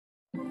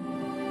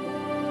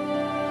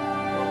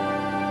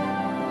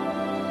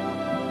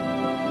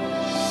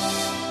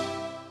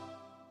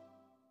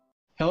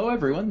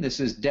everyone. This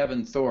is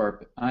Devin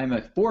Thorpe. I'm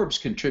a Forbes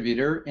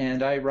contributor,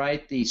 and I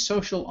write the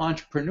Social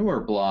Entrepreneur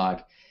blog.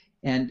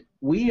 And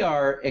we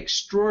are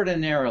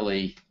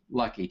extraordinarily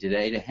lucky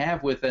today to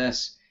have with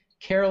us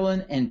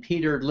Carolyn and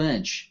Peter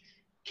Lynch.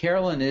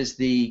 Carolyn is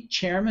the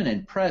chairman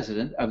and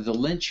president of the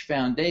Lynch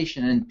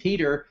Foundation, and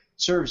Peter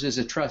serves as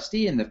a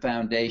trustee in the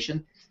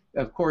foundation.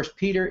 Of course,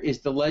 Peter is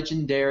the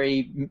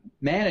legendary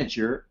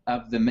manager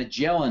of the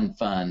Magellan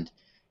Fund.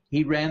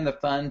 He ran the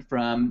fund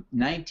from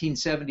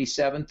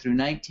 1977 through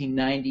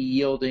 1990,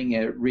 yielding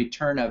a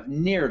return of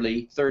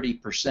nearly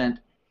 30%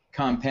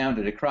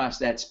 compounded across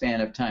that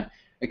span of time.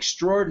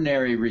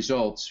 Extraordinary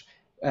results.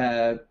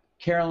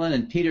 Carolyn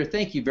and Peter,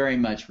 thank you very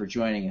much for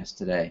joining us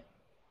today.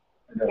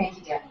 Thank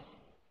you, Devin.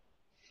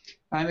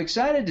 I'm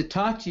excited to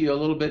talk to you a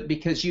little bit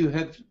because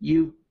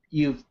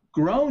you've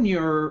grown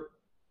your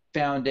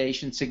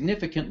foundation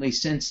significantly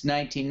since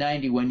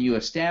 1990 when you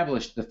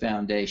established the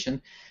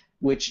foundation,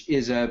 which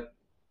is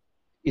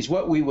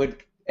what we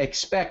would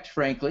expect,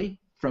 frankly,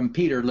 from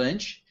Peter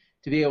Lynch,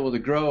 to be able to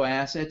grow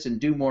assets and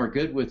do more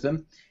good with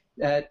them.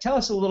 Tell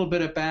us a little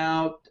bit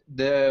about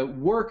the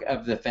work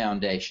of the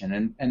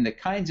foundation and the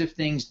kinds of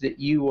things that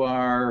you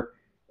are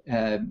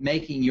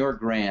making your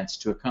grants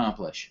to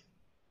accomplish.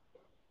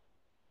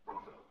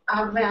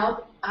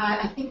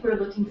 I think we're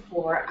looking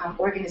for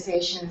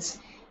organizations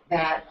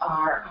that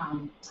are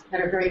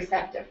very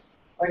effective,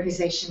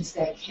 organizations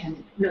that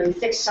can really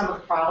fix some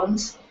of the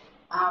problems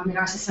in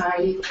our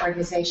society,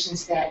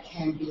 organizations that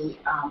can be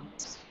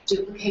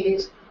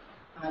duplicated,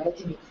 that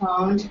can be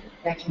cloned,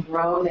 that can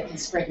grow, that can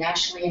spread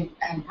nationally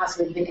and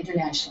possibly even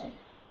internationally.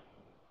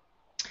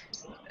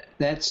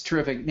 That's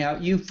terrific. Now,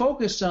 you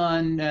focus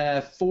on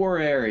 4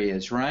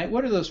 areas, right?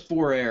 What are those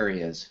 4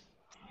 areas?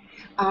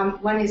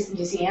 One is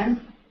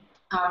museum,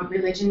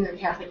 religion, the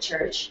Catholic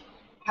Church,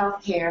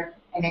 healthcare,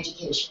 and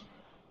education.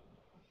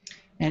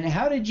 And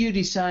how did you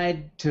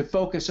decide to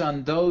focus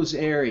on those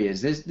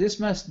areas? This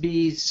must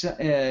be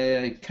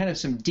kind of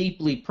some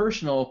deeply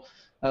personal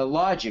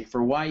logic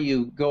for why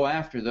you go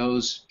after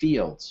those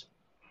fields.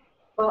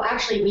 Well,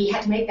 actually, we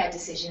had to make that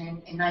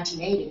decision in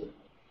 1980,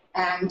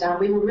 and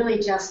we were really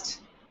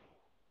just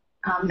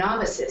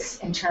novices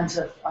in terms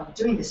of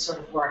doing this sort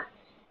of work.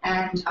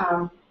 And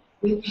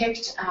we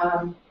picked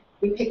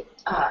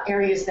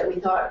areas that we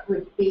thought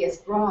would be as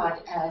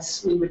broad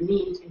as we would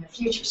need in the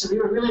future. So we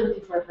were really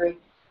looking for a very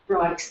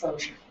broad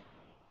exposure.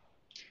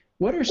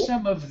 What are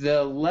some of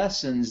the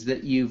lessons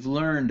that you've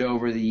learned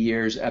over the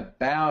years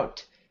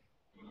about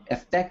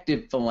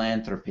effective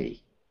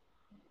philanthropy?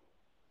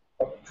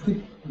 I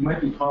think it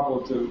might be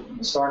comparable to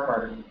the stock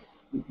market.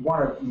 You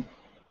want to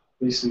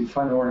basically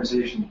fund an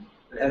organization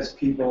that has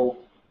people,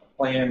 a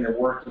plan, they're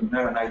working,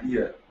 not an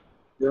idea.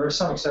 There are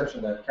some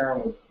exceptions to that.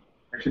 Carolyn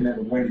actually met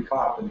with Wendy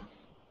Kopp in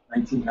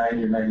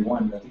 1990 or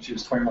 91. I think she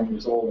was 21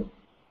 years old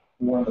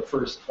and one of the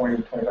first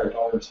 20, 25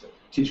 donors to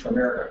Teach for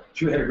America.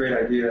 She had a great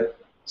idea,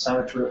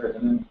 sounded terrific,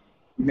 and then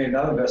we made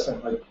another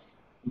investment like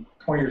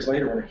 20 years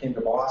later when it came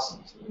to Boston.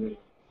 So we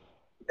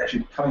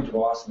actually coming to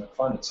Boston and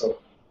funded. So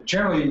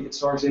generally,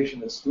 it's an organization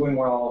that's doing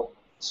well,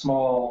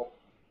 small.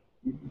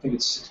 We think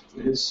it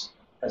has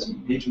a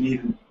major need.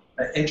 And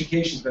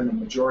education has been the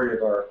majority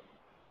of our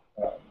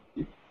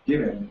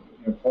giving.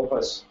 Both of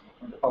us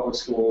went to public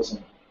schools,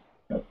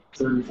 and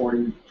 30,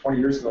 40, 20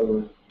 years ago, there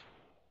were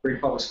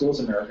great public schools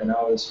in America.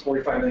 Now there's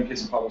 45 million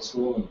kids in public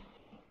school, and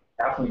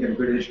half of them get a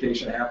good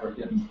education, half are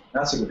getting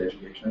not so good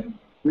education. And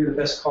we have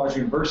the best college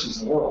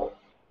universities in the world.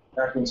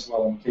 That goes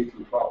well in K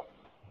through 12.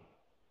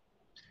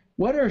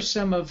 What are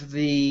some of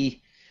the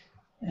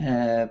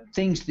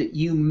things that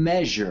you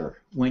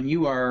measure when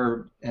you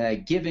are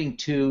giving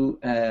to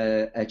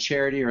a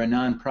charity or a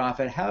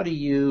nonprofit? How do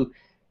you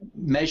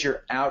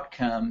measure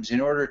outcomes in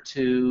order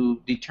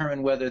to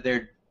determine whether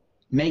they're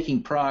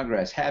making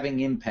progress, having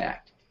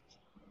impact?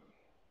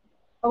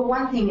 Well,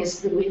 one thing is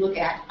that we look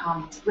at,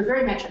 we're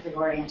very metrically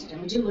oriented,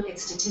 and we do look at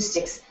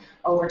statistics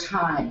over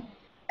time.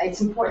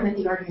 It's important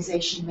that the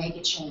organization make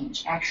a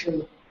change,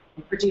 actually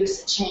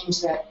produce a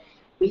change that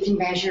we can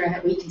measure and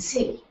that we can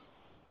see.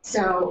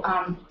 So,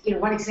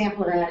 one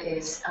example of that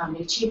is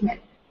the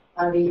achievement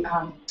of the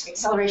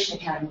Acceleration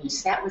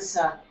Academies. That was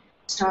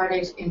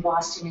started in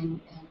Boston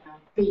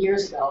 3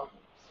 years ago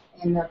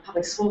in the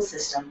public school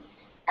system.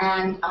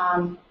 And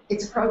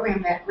it's a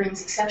program that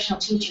brings exceptional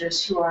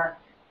teachers who are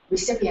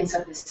recipients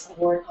of this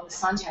award called the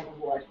Sontag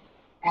Award,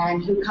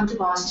 and who come to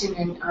Boston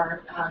and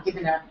are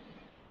given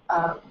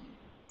a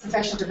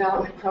professional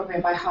development program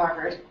by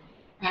Harvard,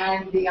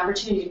 and the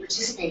opportunity to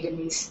participate in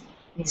these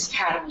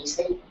academies.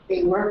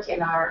 They work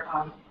in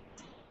our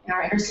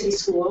inner city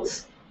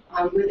schools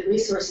with the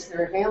resources that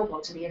are available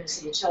to the inner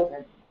city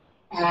children,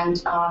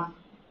 and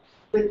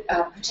with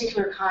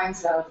particular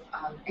kinds of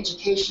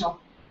educational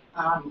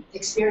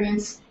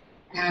experience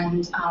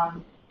and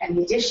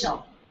the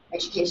additional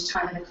education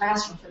time in the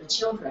classroom for the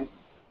children.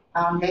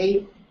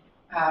 They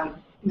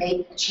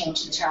made a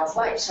change in the child's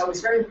life. So it was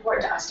very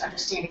important to us to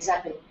understand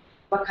exactly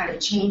what kind of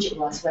change it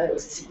was, whether it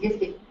was a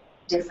significant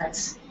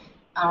difference.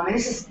 And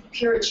this is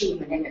pure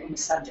achievement in the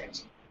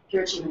subject,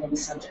 pure achievement in the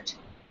subject.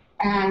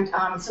 And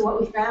so what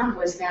we found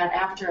was that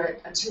after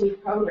a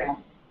 2-week program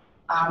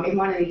in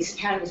one of these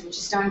academies, which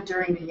is done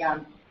during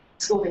the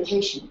school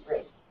vacation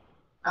break,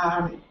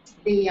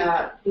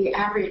 the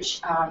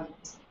average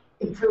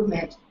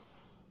improvement,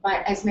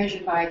 as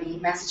measured by the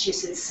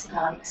Massachusetts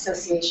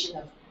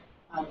Association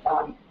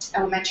of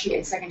Elementary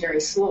and Secondary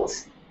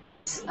Schools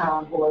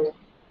Board,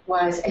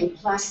 was a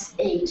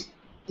 +8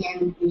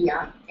 in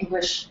the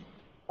English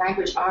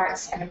language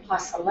arts and a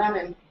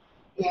 +11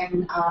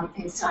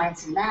 in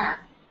science and math.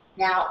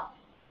 Now,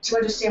 to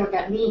understand what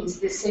that means,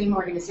 this same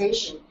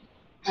organization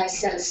has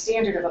set a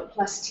standard of a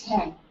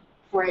 +10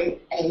 for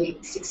a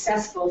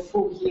successful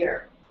full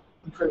year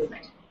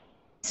improvement.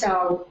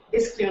 So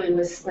this clearly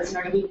was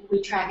learning.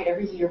 We track it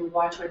every year. We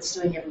watch what it's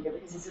doing every year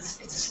because it's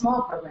a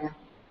small program.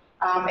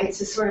 It's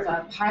a sort of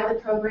a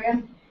pilot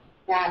program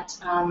that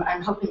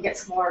I'm hoping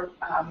gets more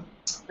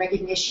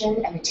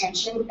recognition and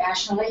attention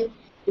nationally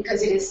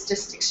because it is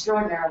just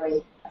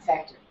extraordinarily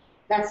effective.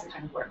 That's the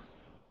kind of work.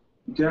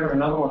 Denver,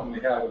 another one we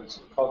have is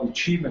called the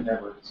Achievement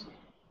Network.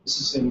 This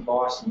is in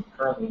Boston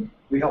currently.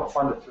 We help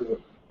fund it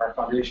through our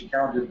foundation.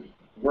 Carolyn did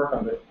work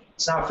on it.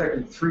 It's now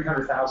affecting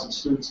 300,000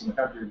 students in the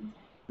country.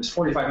 There's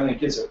 45 million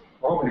kids.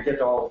 We're hoping to get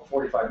to all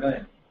 45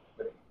 million.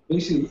 But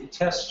basically, it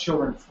tests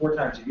children 4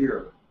 times a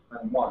year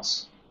and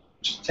once,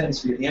 which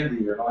tends to be at the end of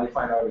the year. And all you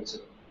find out is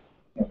that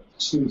the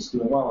students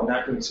doing well and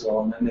not doing so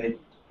well, and then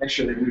next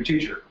year they have a new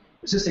teacher.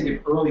 It's just they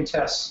give early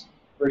tests,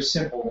 very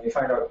simple, and they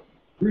find out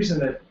the reason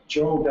that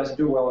Joe doesn't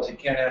do well is he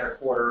can't add a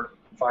quarter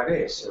and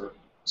 5/8, or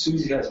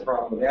Susie has a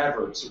problem with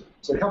adverbs.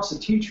 So it helps the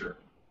teacher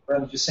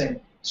rather than just saying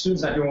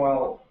student's not doing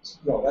well.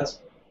 That's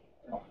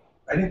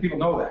I think people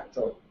know that.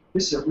 So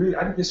this is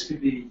I think this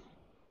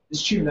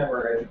Achievement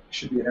Network I think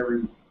should be in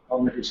every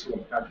elementary school in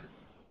the country.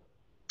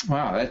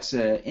 Wow, that's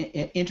an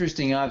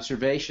interesting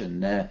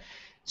observation.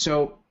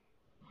 So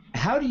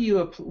how do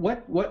you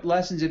what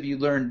lessons have you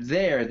learned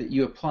there that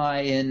you apply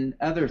in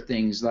other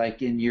things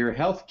like in your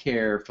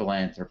healthcare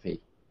philanthropy?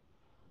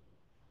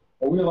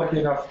 Well, we were lucky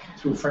enough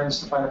through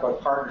friends to find out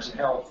about Partners in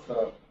Health.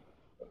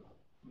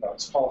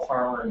 It's Paul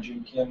Farmer and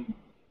Jim Kim,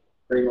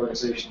 great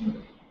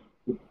organization,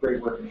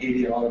 great work in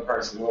Haiti and other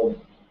parts of the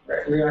world.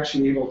 We were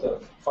actually able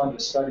to fund a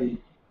study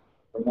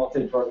for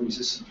multi-drug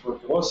resistant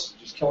tuberculosis,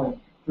 which is killing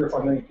 3 or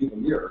 4 million people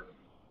a year.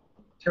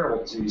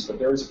 Terrible disease, but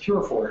there is a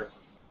cure for it.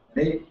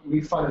 And we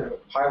funded a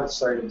pilot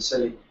study to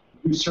say,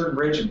 do certain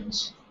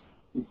regimens,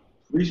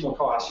 reasonable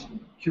cost, you can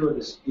cure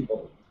these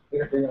people.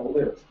 They're going to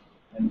live.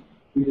 And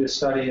we did a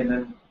study, and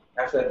then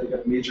after that, they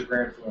got a major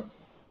grant from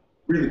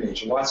really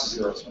major, lots of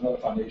zeros from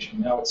another foundation.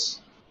 Now it's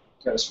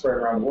got to spread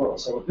around the world.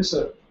 So this is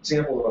an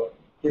example of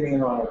getting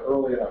in on it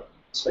early in a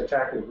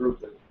spectacular group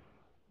that,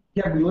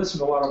 we listen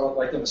to a lot of,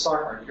 like in the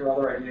stock market, you hear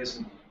other ideas,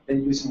 and then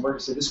you do some work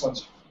and say, this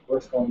one's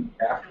worth going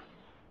after.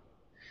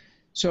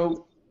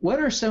 So what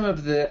are some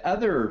of the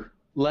other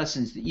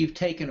lessons that you've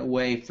taken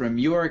away from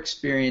your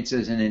experience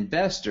as an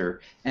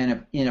investor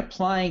and in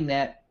applying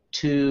that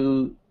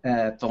to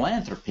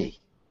philanthropy?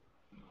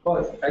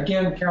 Well,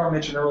 again, Carolyn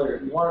mentioned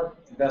earlier, you want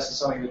to invest in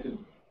something that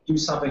can do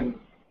something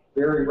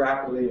very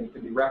rapidly and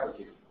can be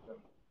replicated.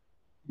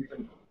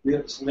 We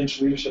have this Lynch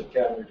Leadership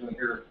Academy we're doing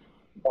here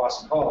at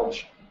Boston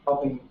College,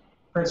 helping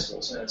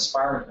principals and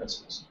inspiring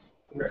principals.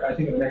 I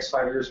think in the next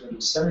 5 years, we're going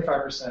to do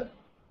 75%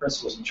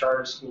 principals in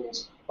charter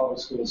schools, public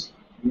schools,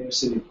 and inner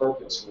city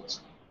parochial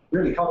schools.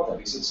 Really help them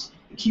because it's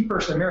the key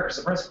person in America is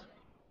the principal.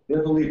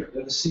 They're the leader.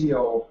 They're the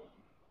CEO.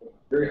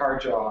 Very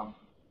hard job.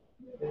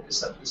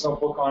 There's no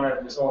book on it,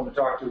 and there's no one to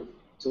talk to.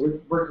 So we're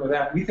working with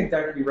that. We think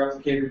that could be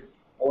replicated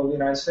all over the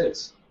United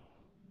States.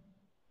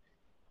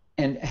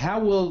 And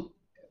help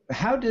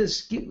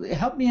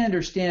me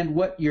understand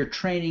what you're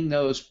training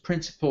those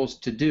principals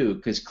to do,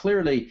 because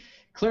clearly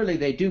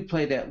they do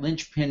play that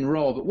linchpin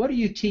role, but what are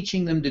you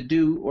teaching them to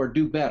do or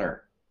do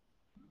better?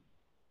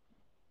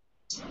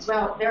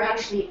 Well, there are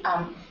actually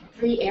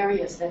 3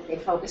 areas that they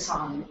focus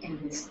on in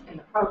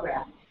the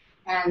program.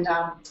 And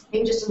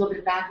maybe just a little bit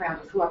of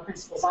background of who our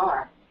principals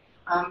are.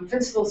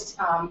 Principals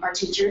are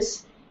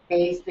teachers.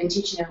 They've been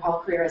teaching their whole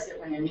career as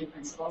when they're new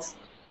principals.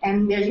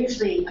 And they're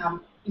usually,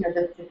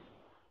 the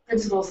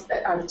principals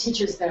that are the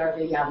teachers that are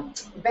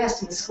the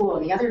best in the school.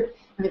 And when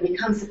there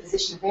becomes a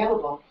position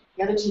available,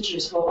 the other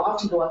teachers will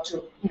often go up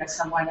to,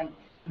 someone in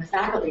the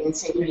faculty and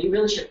say, you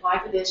really should apply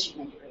for this. You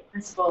make a great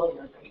principal.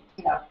 You're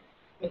a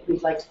great,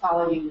 we'd like to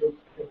follow you.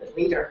 You're a good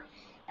leader.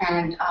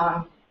 And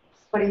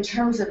but in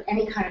terms of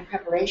any kind of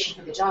preparation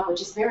for the job,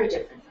 which is very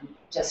different from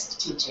just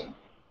teaching,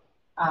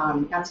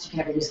 not that you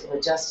can ever use the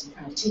word just in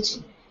front of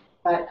teaching,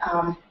 but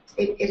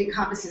it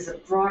encompasses a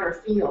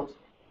broader field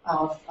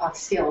of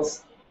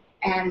skills.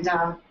 And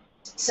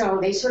so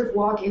they sort of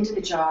walk into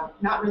the job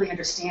not really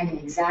understanding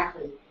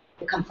exactly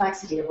the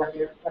complexity of what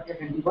they're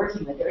going to be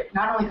working with. They're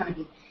not only going to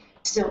be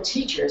still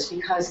teachers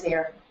because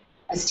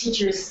as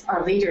teachers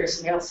are leaders,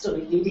 and they'll still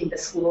be leading the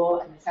school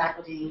and the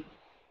faculty.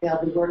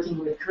 They'll be working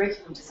with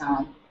curriculum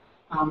design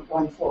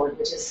going forward,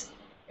 which is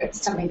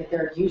something that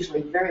they're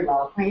usually very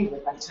well acquainted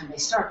with by the time they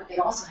start, but they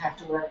also have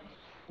to work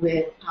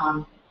with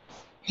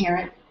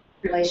parent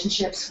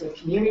relationships, with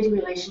community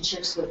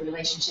relationships,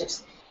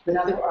 with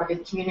other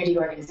community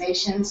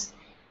organizations.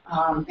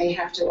 They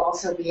have to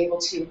also be able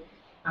to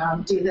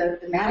do the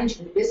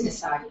management, the business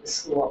side of the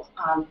school,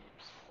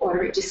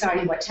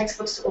 deciding what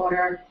textbooks to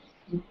order,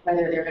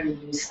 whether they're going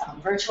to use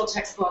virtual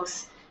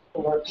textbooks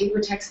or paper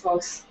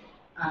textbooks,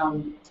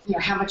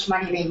 how much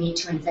money they need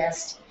to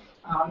invest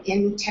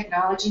in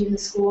technology in the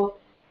school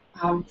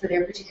for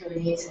their particular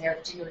needs and their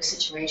particular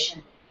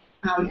situation,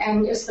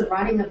 and just the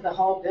running of the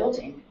whole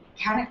building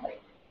mechanically.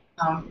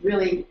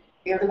 Really,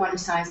 they're the one who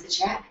signs the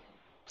check.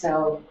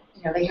 So,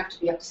 they have to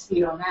be up to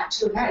speed on that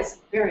too, and that is a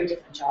very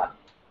different job.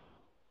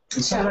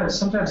 And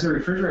sometimes the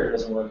refrigerator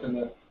doesn't work, and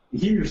the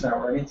heater's not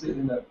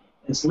working,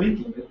 it's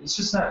leaking. It's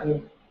just not.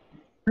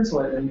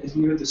 Principal, and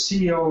you have the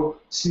CEO,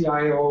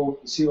 CIO,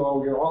 the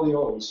COO, all the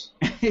O's.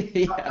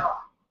 Yeah.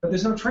 But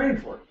there's no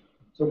training for it.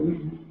 So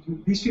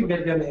these people get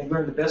together and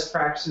learn the best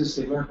practices.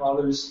 They learn from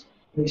others,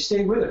 and they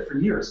stay with it for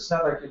years. It's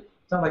not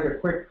like a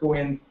quick go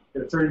in,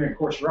 get a 30-minute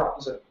course, you're up.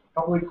 It's a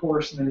couple-week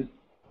course, and then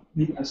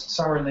they meet in the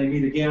summer, and they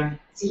meet again.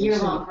 It's a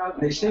year-long program.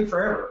 And they stay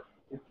forever.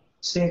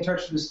 Stay in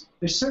touch with this.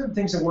 There's certain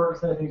things that work,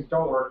 certain things that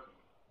don't work.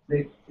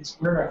 We're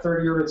in our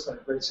third year. It's been a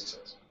great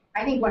success.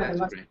 I think one of the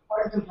most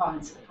important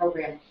components of the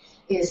program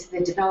is the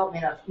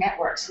development of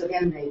networks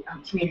within the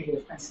community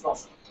of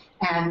principals.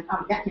 And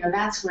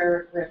that's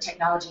where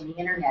technology and the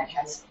internet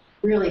has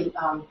really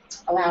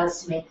allowed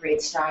us to make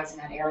great strides in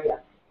that area.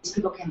 These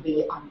people can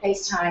be on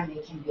FaceTime,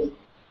 they can be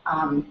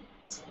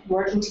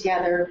working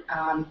together,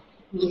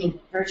 meeting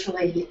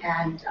virtually,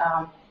 and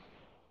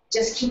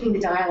just keeping the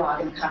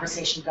dialogue and the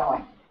conversation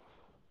going.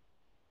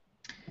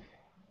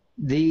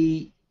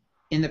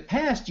 In the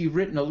past, you've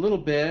written a little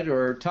bit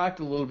or talked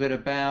a little bit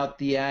about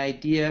the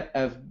idea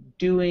of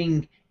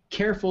doing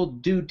careful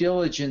due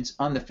diligence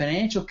on the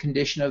financial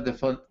condition of the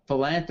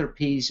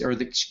philanthropies, on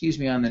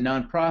the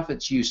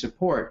nonprofits you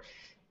support.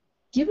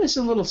 Give us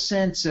a little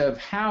sense of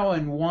how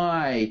and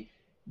why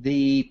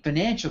the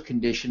financial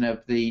condition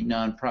of the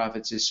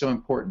nonprofits is so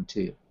important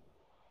to you.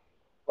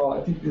 Well,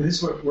 I think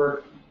this is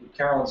what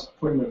Carolyn's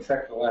put into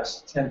effect the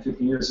last 10,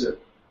 15 years. That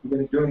we've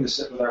been doing this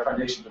with our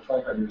foundation for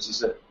 25 years, is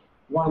that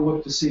we want to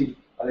look to see,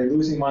 are they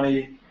losing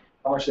money,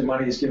 how much of the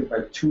money is given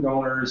by 2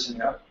 donors,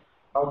 and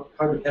how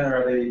dependent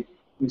are they?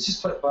 It's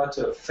just about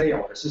to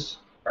fail.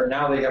 Or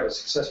now they have a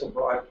successful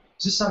broad.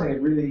 Is this something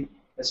that really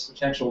has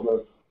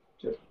potential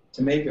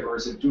to make it, or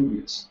is it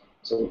dubious?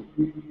 So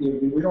we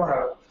don't want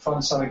to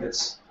fund something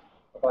that's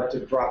about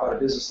to drop out of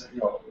business.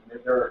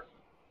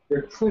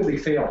 They're clearly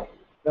failing.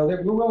 Now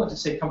we're willing to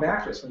say, come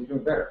back to us when you're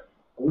doing better.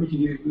 But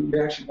we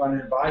actually want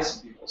to advise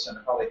some people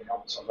on how they can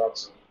help themselves out.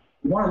 So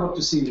we want to look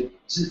to see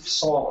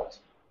solve it.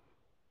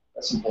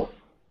 That's important.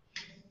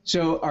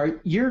 So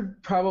you're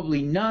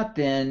probably not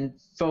then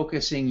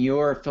focusing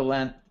your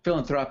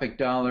philanthropic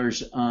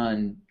dollars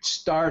on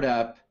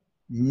startup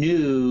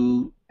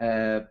new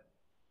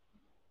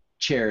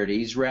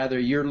charities. Rather,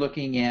 you're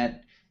looking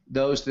at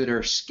those that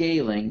are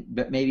scaling,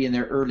 but maybe in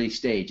their early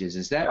stages.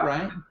 Is that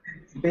right?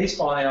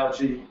 Baseball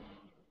analogy,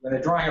 when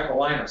they're drawing up the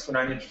lineups, we're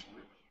not interested.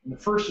 In the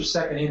first or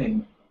second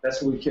inning,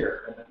 that's what we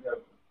care.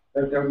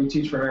 And that we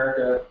teach for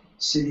America,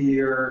 City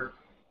Year,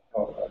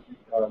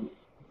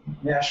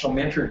 National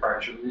Mentoring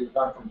Partnership. We've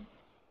gone from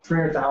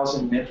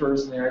 300,000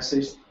 mentors in the United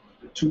States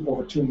to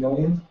over 2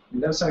 million.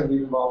 And that's something we've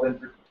been involved in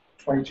for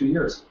 22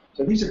 years.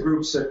 So these are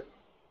groups that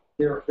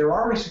they're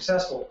already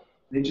successful.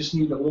 They just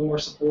need a little more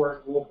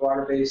support, a little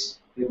broader base.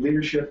 They have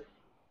leadership,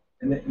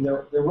 and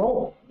they're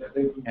rolling.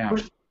 They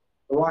push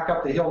the rock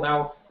up the hill.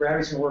 Now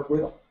gravity's going to work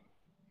with them.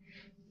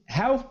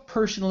 How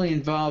personally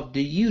involved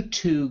do you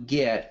two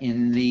get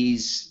in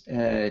these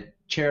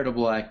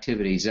charitable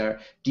activities?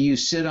 Do you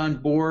sit on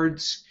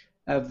boards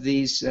of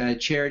these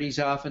charities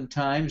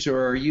oftentimes,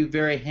 or are you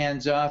very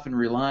hands-off and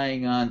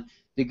relying on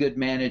the good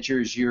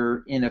managers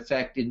you're, in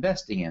effect,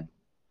 investing in?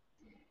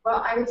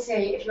 Well, I would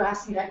say, if you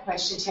asked me that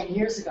question 10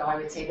 years ago, I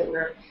would say that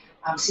we're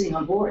sitting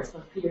on boards.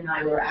 Both Peter and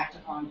I were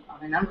active on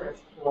a number of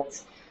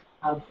boards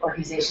of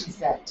organizations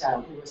that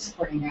we were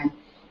supporting then.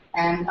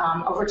 And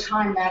over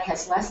time, that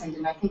has lessened.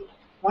 And I think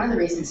one of the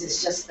reasons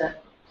is just the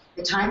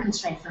time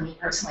constraint for me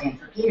personally and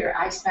for Peter.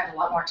 I spent a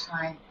lot more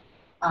time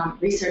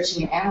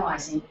researching and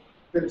analyzing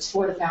groups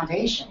for the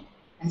foundation.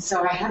 And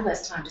so I had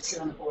less time to sit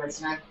on the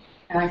boards. And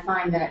I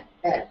find that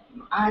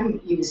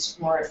I'm used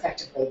more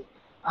effectively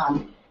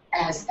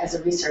as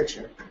a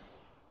researcher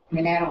and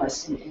an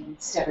analyst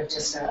instead of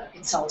just a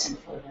consultant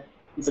for the.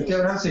 But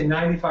Kevin, I would say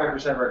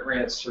 95% of our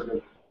grants are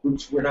the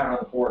groups we're not on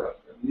the board of.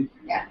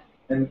 Yeah.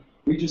 And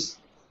we just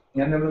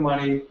hand them the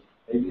money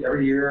maybe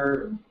every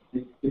year, and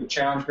they give a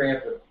challenge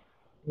grant, but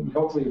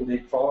hopefully they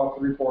follow up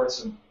the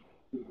reports. And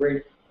the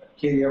great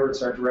Katie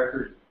Everett's our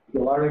director. We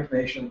get a lot of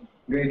information.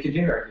 We're going to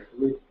continue our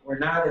activity. We're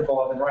not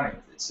involved in running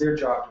it. It's their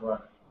job to run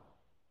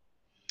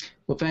it.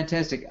 Well,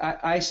 fantastic.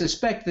 I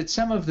suspect that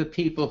some of the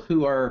people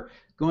who are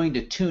going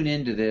to tune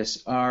into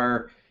this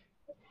are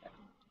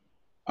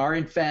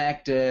in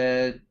fact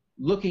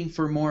looking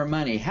for more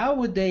money. How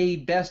would they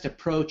best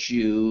approach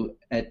you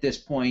at this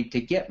point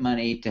to get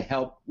money to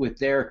help with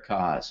their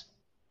cause?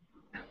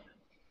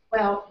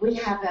 Well, we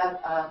have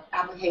a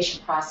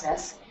application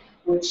process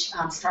which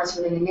starts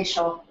with an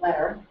initial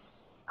letter,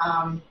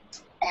 and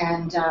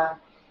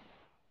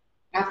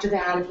after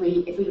that, if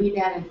we read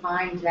that and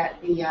find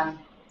that the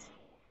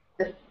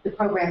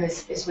program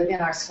is within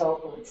our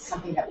scope, or it's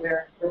something that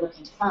we're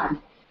looking to fund,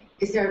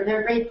 because there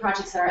are great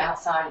projects that are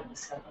outside of the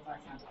scope of our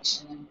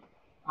foundation,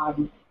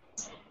 and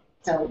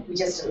so we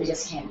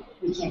just can't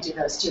do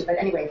those too. But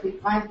anyway, if we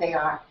find that they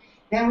are,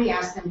 then we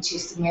ask them to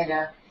submit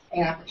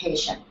an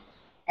application,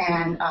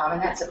 and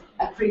that's a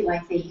pretty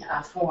lengthy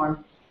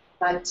form,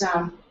 but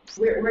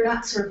we're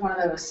not sort of one of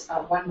those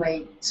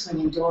one-way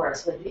swinging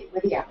doors with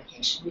the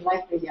application. We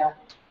like the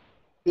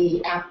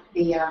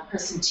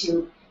person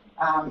to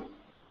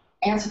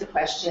answer the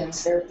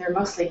questions. They're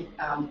mostly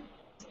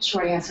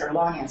short answer or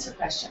long answer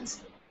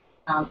questions.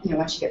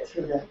 Once you get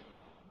through the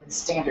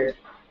standard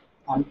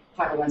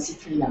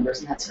 501c3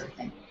 numbers and that sort of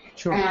thing.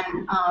 Sure.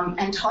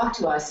 And talk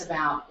to us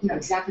about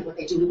exactly what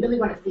they do. We really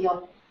want to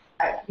feel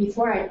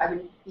before I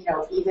would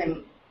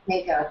even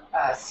make a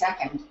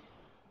second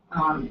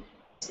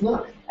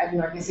look at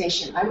an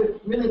organization. I would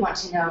really want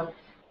to know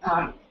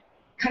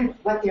kind of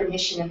what their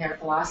mission and their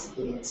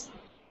philosophy is.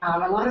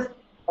 A lot of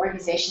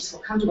organizations will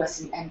come to us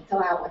and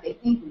fill out what they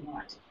think we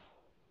want.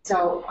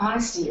 So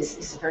honesty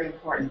is a very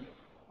important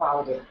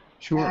quality.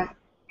 Sure. And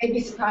you'd be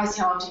surprised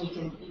how often you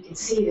can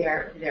see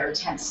their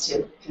attempts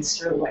to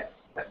construe what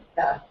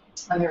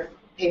on their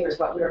papers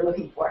what we were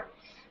looking for.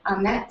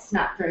 That's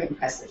not very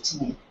impressive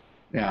to me.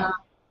 Yeah.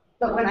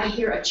 But when I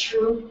hear a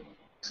true,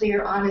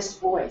 clear, honest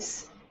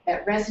voice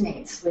that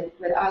resonates with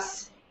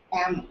us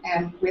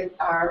and with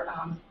our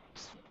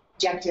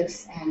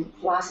objectives and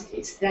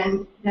philosophies,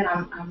 then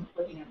I'm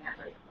looking at that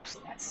very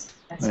closely.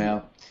 That's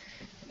well,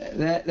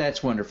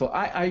 that's wonderful.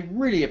 I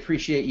really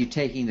appreciate you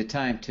taking the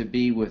time to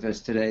be with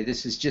us today.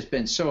 This has just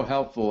been so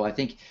helpful. I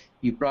think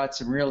you brought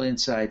some real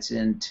insights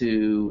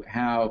into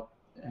how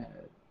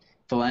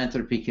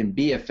philanthropy can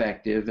be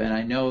effective, and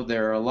I know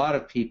there are a lot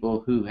of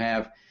people who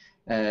have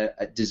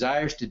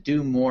desires to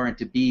do more and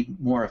to be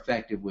more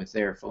effective with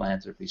their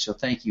philanthropy. So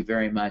thank you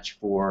very much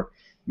for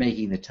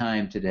making the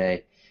time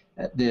today.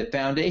 The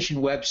foundation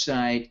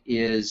website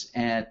is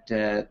at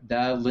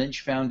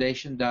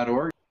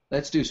thelynchfoundation.org.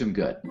 Let's do some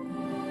good.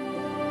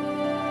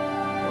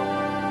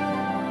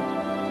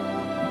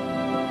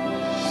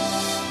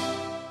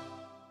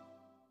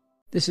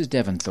 This is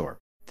Devin Thorpe.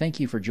 Thank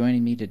you for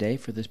joining me today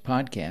for this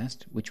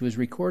podcast, which was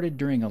recorded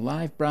during a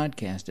live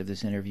broadcast of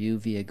this interview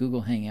via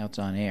Google Hangouts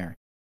on Air.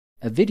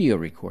 A video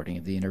recording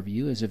of the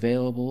interview is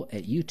available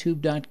at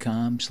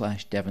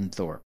youtube.com/Devin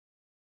Thorpe.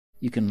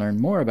 You can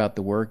learn more about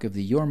the work of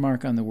the Your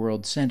Mark on the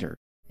World Center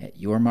at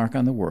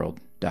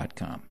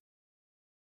yourmarkontheworld.com.